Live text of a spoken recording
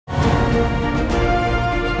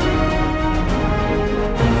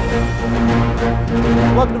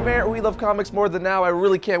Welcome to Variant, where we love comics more than now. I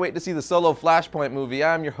really can't wait to see the solo Flashpoint movie.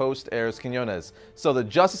 I'm your host, Arris. So the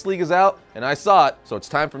Justice League is out, and I saw it, so it's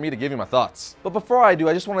time for me to give you my thoughts. But before I do,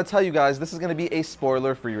 I just want to tell you guys this is going to be a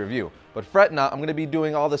spoiler-free review. But fret not, I'm going to be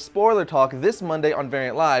doing all the spoiler talk this Monday on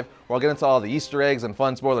Variant Live, where I'll get into all the Easter eggs and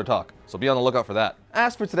fun spoiler talk. So be on the lookout for that.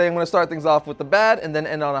 As for today, I'm going to start things off with the bad and then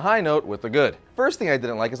end on a high note with the good. First thing I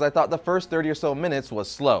didn't like is I thought the first 30 or so minutes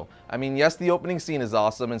was slow. I mean, yes, the opening scene is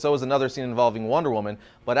awesome, and so is another scene involving Wonder Woman,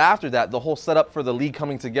 but after that, the whole setup for the League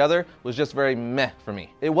coming together was just very meh for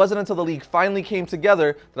me. It wasn't until the League finally came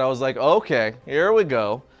together that I was like, okay, here we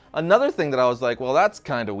go. Another thing that I was like, well, that's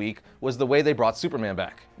kind of weak, was the way they brought Superman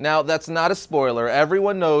back. Now, that's not a spoiler.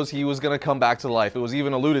 Everyone knows he was going to come back to life. It was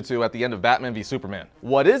even alluded to at the end of Batman v Superman.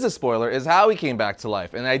 What is a spoiler is how he came back to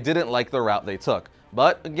life, and I didn't like the route they took.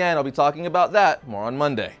 But again, I'll be talking about that more on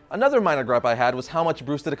Monday. Another minor gripe I had was how much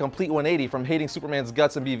Bruce did a complete 180 from hating Superman's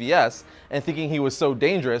guts in BVS and thinking he was so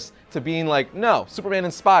dangerous to being like, no, Superman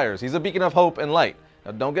inspires. He's a beacon of hope and light.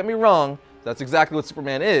 Now, don't get me wrong. That's exactly what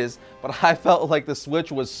Superman is, but I felt like the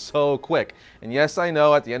switch was so quick. And yes, I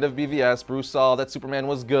know at the end of BVS, Bruce saw that Superman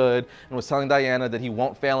was good and was telling Diana that he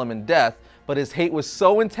won't fail him in death, but his hate was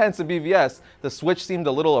so intense in BVS, the switch seemed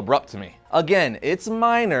a little abrupt to me. Again, it's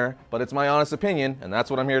minor, but it's my honest opinion, and that's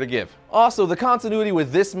what I'm here to give. Also, the continuity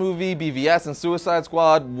with this movie, BVS, and Suicide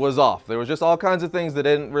Squad was off. There was just all kinds of things that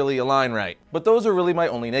didn't really align right. But those are really my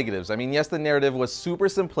only negatives. I mean, yes, the narrative was super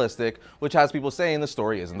simplistic, which has people saying the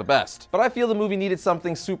story isn't the best. But I feel the movie needed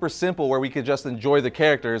something super simple where we could just enjoy the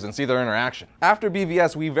characters and see their interaction. After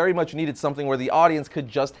BVS, we very much needed something where the audience could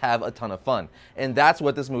just have a ton of fun. And that's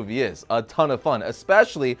what this movie is, a ton of fun,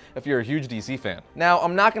 especially if you're a huge DC fan. Now,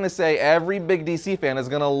 I'm not going to say every big DC fan is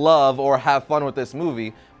gonna love or have fun with this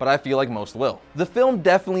movie, but I feel like most will. The film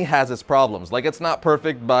definitely has its problems, like it's not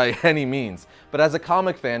perfect by any means, but as a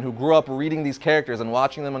comic fan who grew up reading these characters and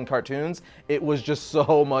watching them in cartoons, it was just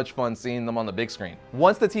so much fun seeing them on the big screen.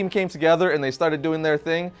 Once the team came together and they started doing their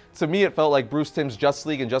thing, to me it felt like Bruce Timm's Justice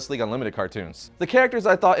League and Justice League Unlimited cartoons. The characters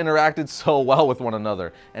I thought interacted so well with one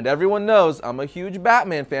another, and everyone knows I'm a huge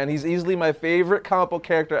Batman fan. He's easily my favorite comic book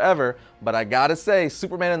character ever, but I gotta say,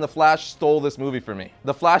 Superman and the Flash stole this movie for me.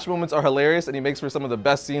 The Flash moments are hilarious and he makes for some of the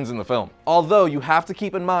best scenes in the film. Although you have to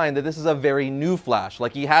keep in mind that this is a very new Flash,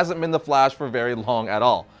 like he hasn't been the Flash for very long at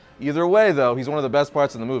all. Either way though, he's one of the best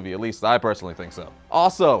parts in the movie, at least I personally think so.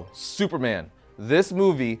 Also, Superman. This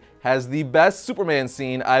movie has the best Superman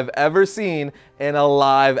scene I've ever seen in a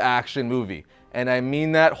live action movie. And I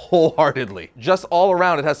mean that wholeheartedly. Just all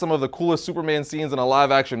around, it has some of the coolest Superman scenes in a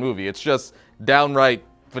live action movie. It's just downright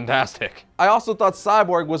fantastic. I also thought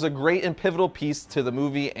Cyborg was a great and pivotal piece to the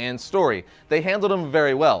movie and story. They handled him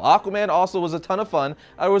very well. Aquaman also was a ton of fun.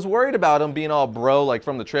 I was worried about him being all bro like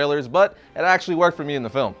from the trailers, but it actually worked for me in the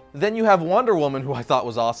film. Then you have Wonder Woman, who I thought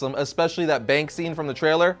was awesome, especially that bank scene from the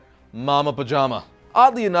trailer. Mama Pajama.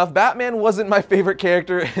 Oddly enough, Batman wasn't my favorite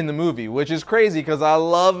character in the movie, which is crazy because I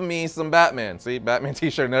love me some Batman. See, Batman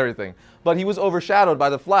t-shirt and everything. But he was overshadowed by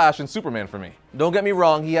the Flash and Superman for me. Don't get me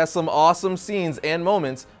wrong, he has some awesome scenes and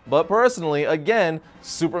moments, but personally, again,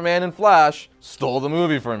 Superman and Flash stole the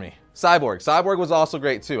movie for me. Cyborg was also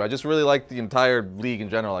great too. I just really liked the entire League in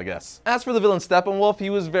general, I guess. As for the villain Steppenwolf, he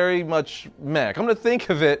was very much meh. Come to think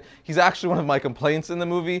of it, he's actually one of my complaints in the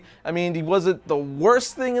movie. I mean, he wasn't the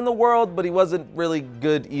worst thing in the world, but he wasn't really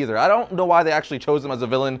good either. I don't know why they actually chose him as a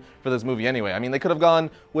villain for this movie anyway. I mean, they could have gone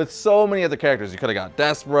with so many other characters. You could have got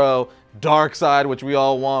Despero, Darkseid, which we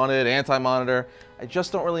all wanted, Anti-Monitor. I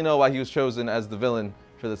just don't really know why he was chosen as the villain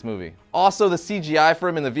for this movie. Also, the CGI for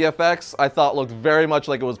him in the VFX I thought looked very much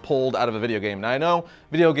like it was pulled out of a video game. Now I know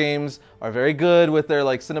video games are very good with their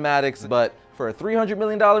like cinematics, but for a $300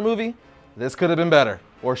 million movie, this could have been better,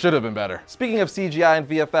 or should have been better. Speaking of CGI and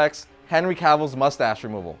VFX, Henry Cavill's mustache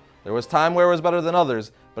removal. There was time where it was better than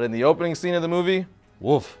others, but in the opening scene of the movie,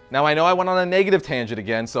 woof. Now I know I went on a negative tangent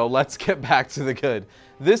again, so let's get back to the good.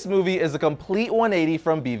 This movie is a complete 180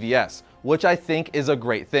 from BVS, which I think is a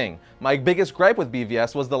great thing. My biggest gripe with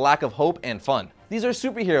BVS was the lack of hope and fun. These are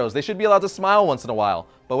superheroes, they should be allowed to smile once in a while,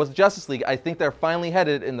 but with Justice League, I think they're finally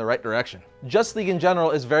headed in the right direction. Justice League in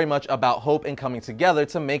general is very much about hope and coming together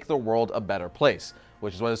to make the world a better place,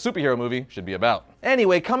 which is what a superhero movie should be about.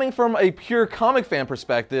 Anyway, coming from a pure comic fan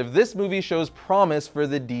perspective, this movie shows promise for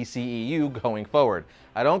the DCEU going forward.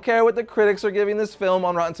 I don't care what the critics are giving this film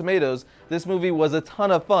on Rotten Tomatoes, this movie was a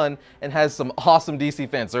ton of fun and has some awesome DC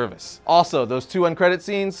fan service. Also, those 2 uncredited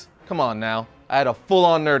scenes, come on now, I had a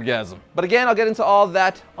full-on nerdgasm. But again, I'll get into all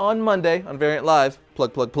that on Monday on Variant Live.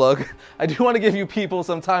 plug. I do want to give you people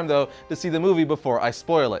some time though to see the movie before I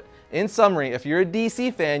spoil it. In summary, if you're a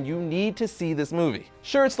DC fan, you need to see this movie.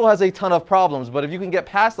 Sure, it still has a ton of problems, but if you can get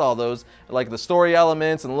past all those, like the story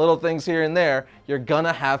elements and little things here and there, you're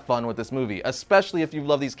gonna have fun with this movie, especially if you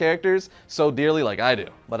love these characters so dearly like I do.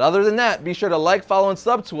 But other than that, be sure to like, follow, and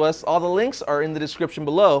sub to us. All the links are in the description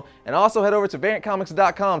below, and also head over to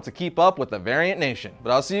variantcomics.com to keep up with the Variant Nation.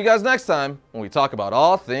 But I'll see you guys next time when we talk about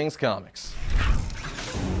all things comics.